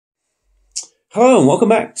Hello and welcome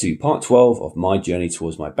back to part 12 of my journey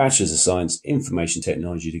towards my Bachelor's of Science Information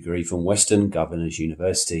Technology degree from Western Governors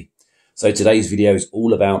University. So today's video is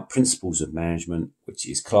all about Principles of Management, which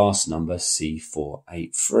is class number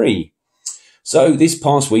C483. So this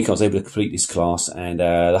past week I was able to complete this class, and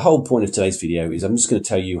the whole point of today's video is I'm just going to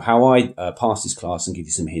tell you how I passed this class and give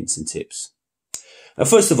you some hints and tips. Now,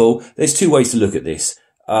 first of all, there's two ways to look at this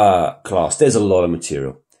class. There's a lot of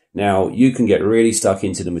material. Now, you can get really stuck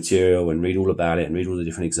into the material and read all about it and read all the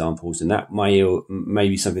different examples, and that may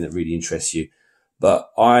be something that really interests you.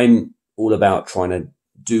 But I'm all about trying to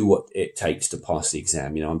do what it takes to pass the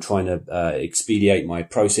exam. You know, I'm trying to expedite my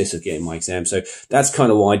process of getting my exam. So that's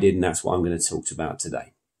kind of what I did, and that's what I'm going to talk about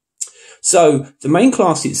today. So the main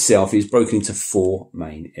class itself is broken into four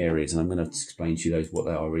main areas, and I'm going to explain to you what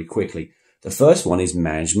they are really quickly. The first one is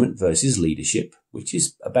management versus leadership, which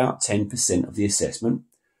is about 10% of the assessment.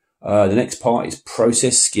 The next part is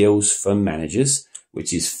process skills for managers,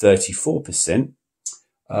 which is 34%.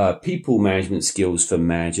 People management skills for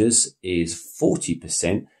managers is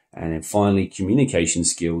 40%. And then finally, communication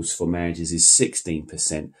skills for managers is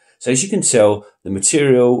 16%. So as you can tell, the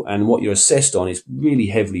material and what you're assessed on is really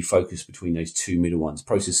heavily focused between those two middle ones,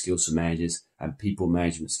 process skills for managers and people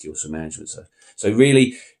management skills for management. So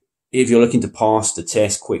really, if you're looking to pass the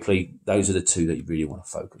test quickly, those are the two that you really want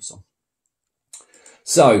to focus on.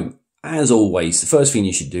 So, as always, the first thing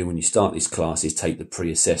you should do when you start this class is take the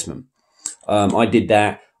pre-assessment. I did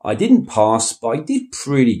that. I didn't pass, but I did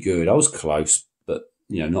pretty good. I was close, but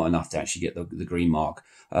not enough to actually get the green mark.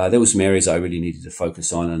 There were some areas I really needed to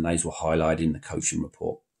focus on, and those were highlighted in the coaching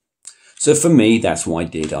report. So for me, that's what I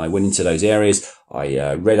did. I went into those areas.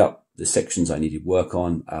 I read up the sections I needed work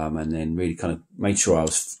on, and then really kind of made sure I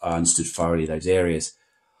understood thoroughly those areas.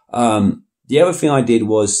 The other thing I did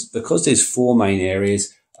was, because there's four main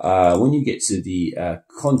areas, when you get to the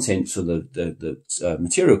content, so the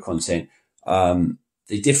material content,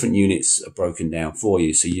 the different units are broken down for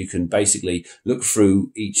you. So you can basically look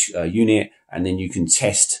through each unit, and then you can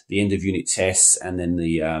test the end of unit tests, and then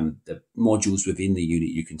the modules within the unit,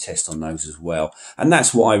 you can test on those as well. And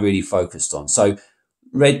that's what I really focused on. So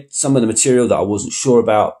read some of the material that I wasn't sure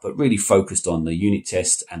about, but really focused on the unit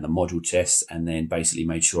test and the module test, and then basically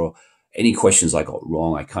made sure any questions I got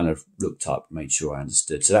wrong, I kind of looked up, made sure I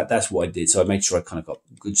understood. So that's what I did. So I made sure I kind of got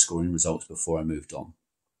good scoring results before I moved on.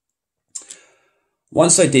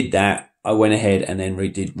 Once I did that, I went ahead and then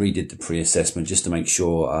redid the pre-assessment just to make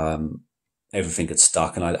sure everything had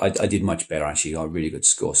stuck. And I did much better, actually. I got a really good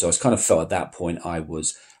score. So I kind of felt at that point I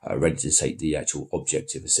was ready to take the actual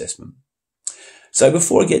objective assessment. So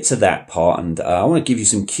before I get to that part, and I want to give you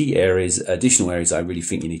some key areas, additional areas I really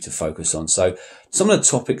think you need to focus on. So some of the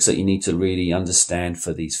topics that you need to really understand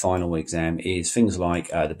for these final exam is things like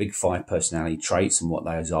the big five personality traits and what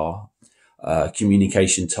those are,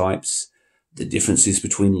 communication types, the differences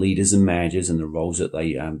between leaders and managers and the roles that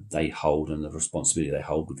they hold and the responsibility they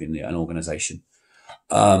hold within an organization,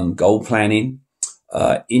 goal planning,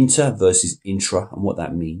 inter versus intra and what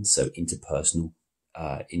that means. So interpersonal,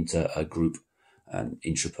 inter-group, and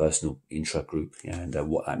intrapersonal, intra-group, and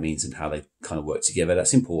what that means and how they kind of work together.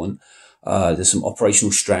 That's important. There's some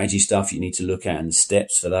operational strategy stuff you need to look at and the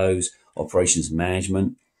steps for those. Operations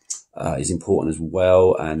management is important as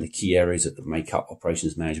well, and the key areas that make up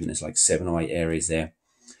operations management is like 7 or 8 areas there.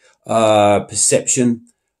 Perception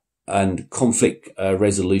and conflict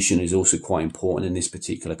resolution is also quite important in this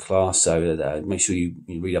particular class, so make sure you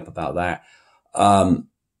read up about that.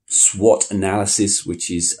 SWOT analysis,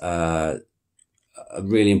 which is a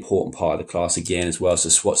really important part of the class again as well. So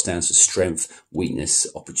SWOT stands for strength, weakness,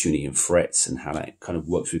 opportunity, and threats, and how that kind of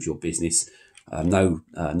works with your business. Know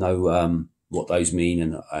what those mean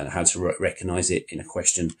and how to recognize it in a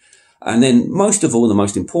question. And then most of all, the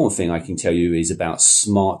most important thing I can tell you is about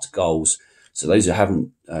SMART goals. So those who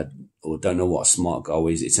haven't or don't know what a SMART goal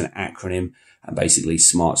is, it's an acronym, and basically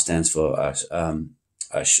SMART stands for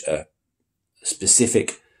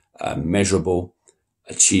specific, measurable,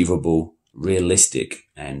 achievable, realistic,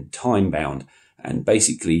 and time bound. And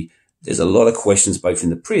basically there's a lot of questions both in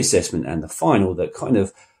the pre-assessment and the final that kind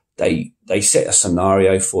of they set a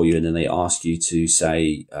scenario for you, and then they ask you to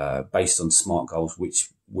say based on SMART goals which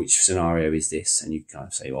scenario is this, and you kind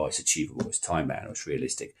of say, oh, it's achievable, it's time bound, or it's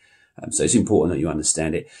realistic. So it's important that you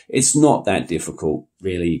understand it. It's not that difficult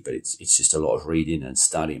really, but it's just a lot of reading and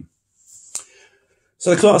studying.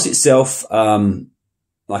 So the class itself,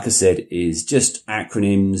 like I said, is just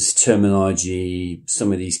acronyms, terminology,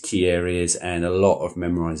 some of these key areas, and a lot of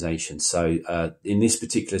memorization. So in this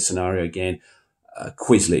particular scenario, again,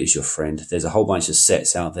 Quizlet is your friend. There's a whole bunch of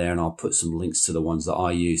sets out there, and I'll put some links to the ones that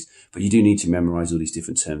I used. But you do need to memorize all these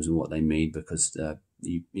different terms and what they mean, because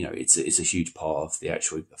you know it's a huge part of the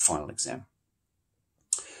actual final exam.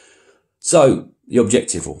 So the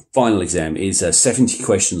objective or final exam is 70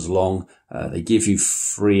 questions long. They give you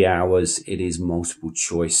 3 hours. It is multiple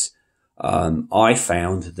choice. I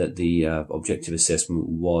found that the objective assessment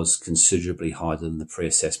was considerably harder than the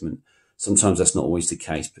pre-assessment. Sometimes that's not always the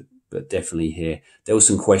case, but definitely here. There were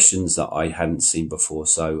some questions that I hadn't seen before.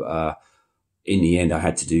 So in the end, I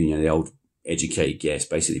had to do, you know, the old educated guess,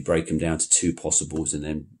 basically break them down to 2 possibles, and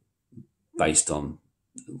then based on,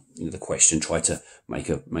 you know, the question, try to make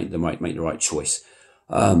the right choice.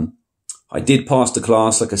 I did pass the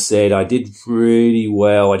class. Like I said, I did really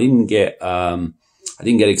well. I didn't get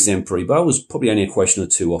exemplary, but I was probably only a question or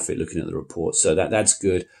 2 off it looking at the report. So that's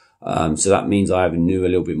good. So that means I knew a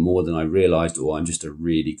little bit more than I realized, or I'm just a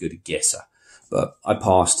really good guesser. But I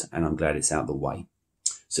passed, and I'm glad it's out of the way.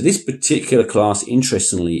 So this particular class,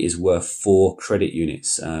 interestingly, is worth 4 credit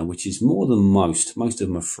units, which is more than most. Most of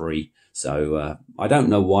them are free. So I don't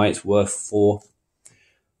know why it's worth 4,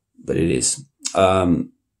 but it is.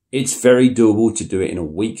 It's very doable to do it in a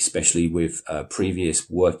week, especially with previous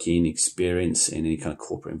working experience in any kind of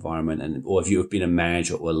corporate environment, or if you have been a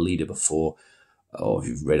manager or a leader before, or if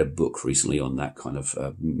you've read a book recently on that kind of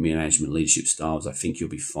management leadership styles, I think you'll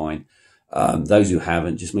be fine. Those who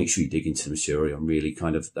haven't, just make sure you dig into the material and really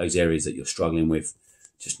kind of those areas that you're struggling with,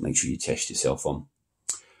 just make sure you test yourself on.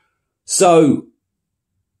 So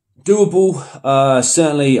doable.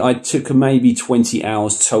 Certainly I took maybe 20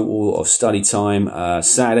 hours total of study time.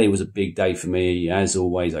 Saturday was a big day for me. As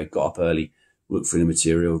always, I got up early, looked through the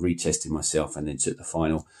material, retested myself, and then took the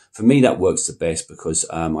final. For me, that works the best because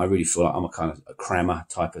I really feel like I'm a kind of a crammer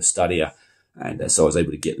type of studier. And so I was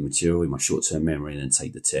able to get the material in my short-term memory and then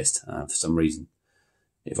take the test. For some reason,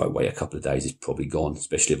 if I wait a couple of days, it's probably gone,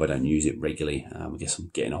 especially if I don't use it regularly. I guess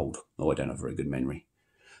I'm getting old, or I don't have very good memory.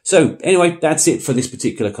 So anyway, that's it for this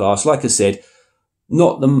particular class. Like I said,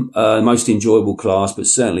 not the most enjoyable class, but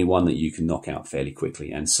certainly one that you can knock out fairly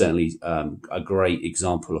quickly, and certainly a great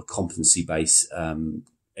example of competency-based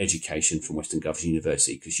education from Western Governors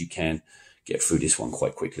University, because you can get through this one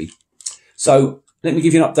quite quickly. So let me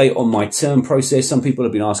give you an update on my term process. Some people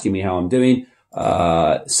have been asking me how I'm doing.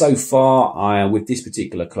 So far, with this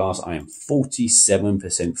particular class, I am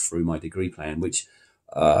 47% through my degree plan, which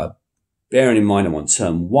bearing in mind I'm on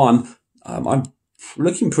term 1, I'm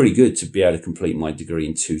looking pretty good to be able to complete my degree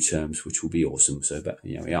in 2 terms, which will be awesome. So,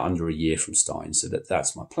 under a year from starting. So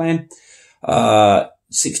that's my plan.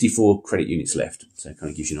 64 credit units left. So it kind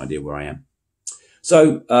of gives you an idea where I am.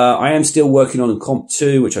 So I am still working on Comp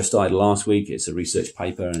 2, which I started last week. It's a research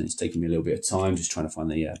paper, and it's taking me a little bit of time just trying to find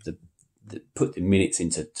put the minutes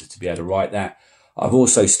into to be able to write that. I've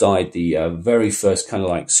also started the very first kind of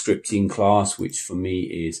like scripting class, which for me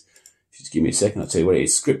is, just give me a second, I'll tell you what it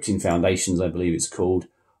is. Scripting Foundations, I believe it's called.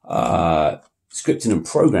 Scripting and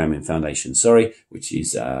Programming Foundations, sorry, which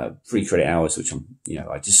is 3 credit hours, which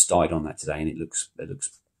I just started on that today, and it looks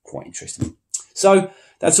quite interesting. So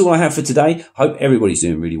that's all I have for today. Hope everybody's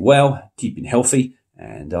doing really well, keeping healthy,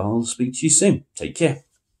 and I'll speak to you soon. Take care.